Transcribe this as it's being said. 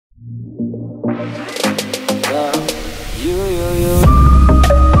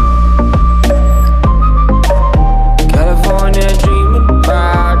California dreaming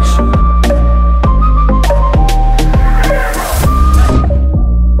about you.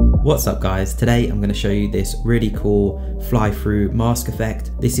 What's up guys, today I'm going to show you this really cool fly through mask effect.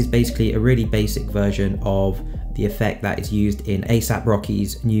 This is basically a really basic version of the effect that is used in A$AP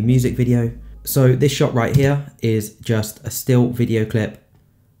Rocky's new music video. So this shot right here is just a still video clip,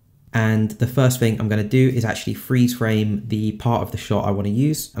 and the first thing I'm going to do is actually freeze frame the part of the shot I want to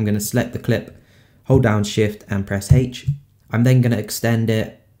use. I'm going to select the clip, hold down Shift and press H. I'm then going to extend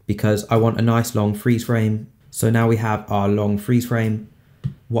it because I want a nice long freeze frame. So now we have our long freeze frame.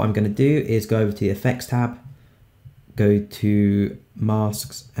 What I'm going to do is go over to the Effects tab, go to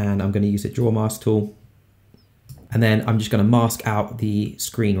Masks, and I'm going to use the Draw Mask tool. And then I'm just going to mask out the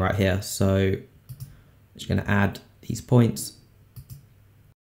screen right here. So I'm just going to add these points.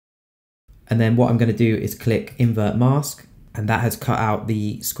 And then what I'm going to do is click Invert Mask, and that has cut out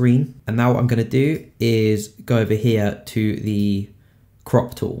the screen. And now what I'm going to do is go over here to the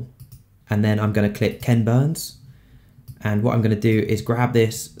Crop tool, and then I'm going to click Ken Burns. And what I'm going to do is grab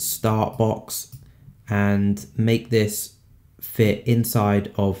this start box and make this fit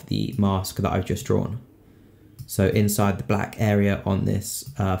inside of the mask that I've just drawn. So inside the black area on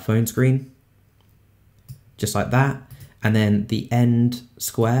this phone screen, just like that. And then the end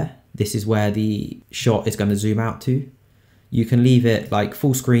square, this is where the shot is going to zoom out to. You can leave it like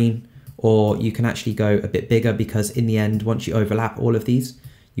full screen, or you can actually go a bit bigger, because in the end, once you overlap all of these,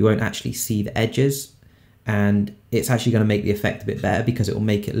 you won't actually see the edges. And it's actually going to make the effect a bit better because it will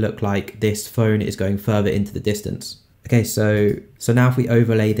make it look like this phone is going further into the distance. Okay, so now if we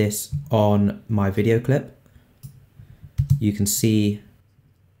overlay this on my video clip, you can see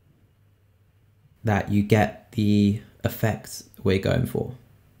that you get the effect we're going for.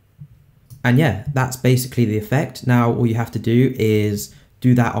 And yeah, that's basically the effect. Now all you have to do is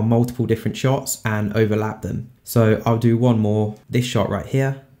do that on multiple different shots and overlap them. So I'll do one more, this shot right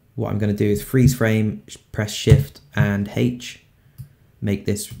here. What I'm going to do is freeze frame, press Shift and H, make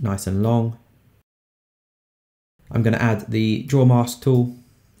this nice and long. I'm going to add the Draw Mask tool.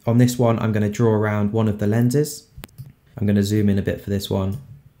 On this one, I'm going to draw around one of the lenses. I'm going to zoom in a bit for this one.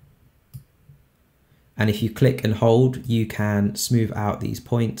 And if you click and hold, you can smooth out these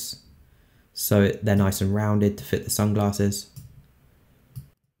points so they're nice and rounded to fit the sunglasses.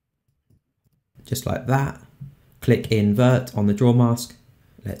 Just like that. Click Invert on the Draw Mask.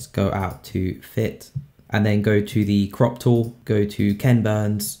 Let's go out to Fit, and then go to the Crop tool, go to Ken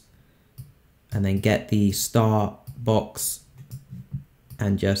Burns, and then get the start box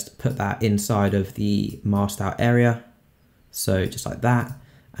and just put that inside of the masked out area. So just like that.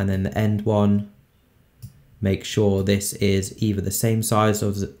 And then the end one, make sure this is either the same size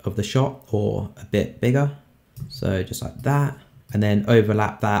of the shot or a bit bigger. So just like that. And then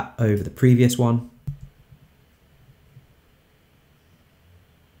overlap that over the previous one.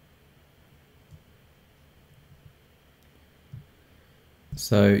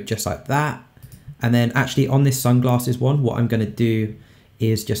 So just like that. And then actually on this sunglasses one, what I'm going to do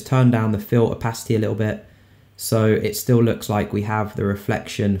is just turn down the fill opacity a little bit, so it still looks like we have the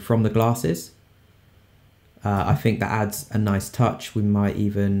reflection from the glasses. I think that adds a nice touch. We might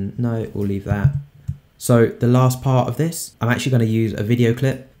even, no, we'll leave that. So the last part of this, I'm actually going to use a video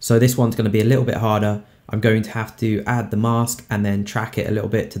clip. So this one's going to be a little bit harder. I'm going to have to add the mask and then track it a little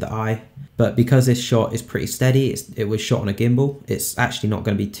bit to the eye. But because this shot is pretty steady, it was shot on a gimbal, it's actually not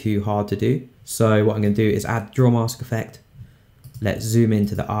going to be too hard to do. So what I'm going to do is add Draw Mask effect. Let's zoom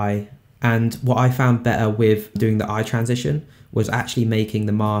into the eye. And what I found better with doing the eye transition was actually making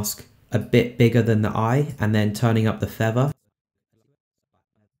the mask a bit bigger than the eye and then turning up the feather.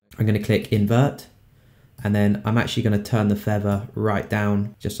 I'm going to click Invert. And then I'm actually going to turn the feather right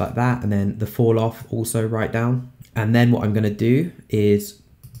down, just like that. And then the fall off also right down. And then what I'm going to do is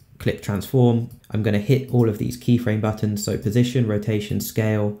click Transform. I'm going to hit all of these keyframe buttons. So position, rotation,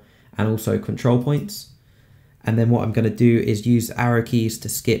 scale, and also control points. And then what I'm going to do is use the arrow keys to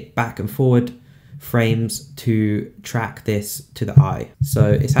skip back and forward frames to track this to the eye.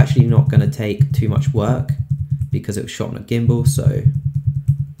 So it's actually not going to take too much work because it was shot on a gimbal. So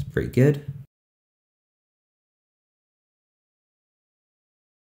it's pretty good.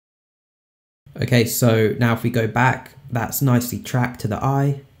 Okay, so now if we go back, that's nicely tracked to the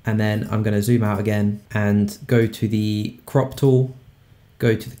eye. And then I'm going to zoom out again and go to the Crop tool,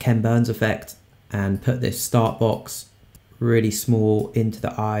 go to the Ken Burns effect, and put this start box really small into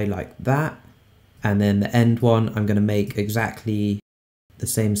the eye like that. And then the end one, I'm going to make exactly the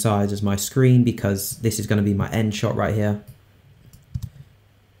same size as my screen because this is going to be my end shot right here.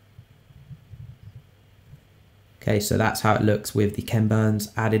 Okay, so that's how it looks with the Ken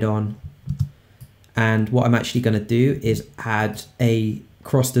Burns added on. And what I'm actually going to do is add a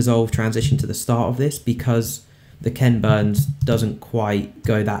cross dissolve transition to the start of this because the Ken Burns doesn't quite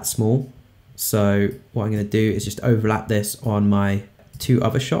go that small. So what I'm going to do is just overlap this on my 2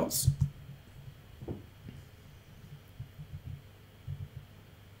 other shots.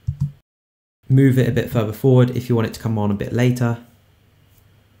 Move it a bit further forward if you want it to come on a bit later.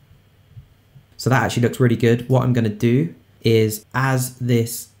 So that actually looks really good. What I'm going to do is, as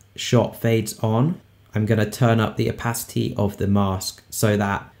this shot fades on, I'm going to turn up the opacity of the mask so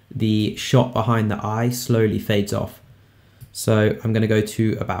that the shot behind the eye slowly fades off. So I'm going to go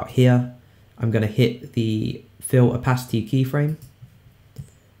to about here. I'm going to hit the fill opacity keyframe,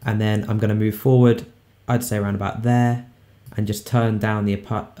 and then I'm going to move forward, I'd say around about there, and just turn down the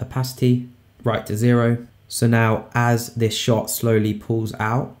opacity right to 0. So now as this shot slowly pulls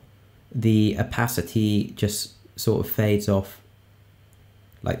out, the opacity just sort of fades off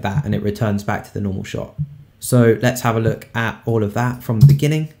like that, and it returns back to the normal shot. So let's have a look at all of that from the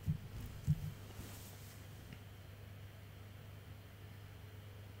beginning.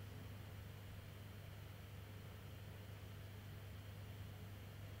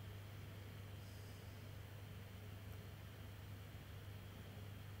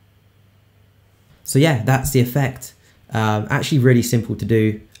 So yeah, that's the effect. Actually really simple to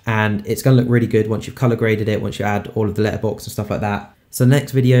do, and it's going to look really good once you've color graded it, once you add all of the letterbox and stuff like that. So the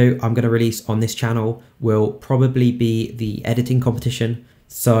next video I'm going to release on this channel will probably be the editing competition.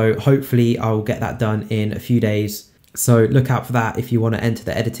 So hopefully I'll get that done in a few days. So look out for that if you want to enter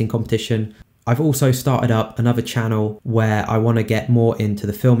the editing competition. I've also started up another channel where I want to get more into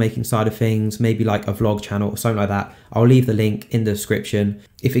the filmmaking side of things, maybe like a vlog channel or something like that. I'll leave the link in the description.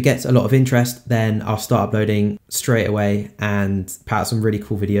 If it gets a lot of interest, then I'll start uploading straight away and put out some really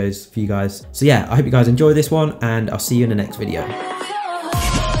cool videos for you guys. So yeah, I hope you guys enjoy this one, and I'll see you in the next video.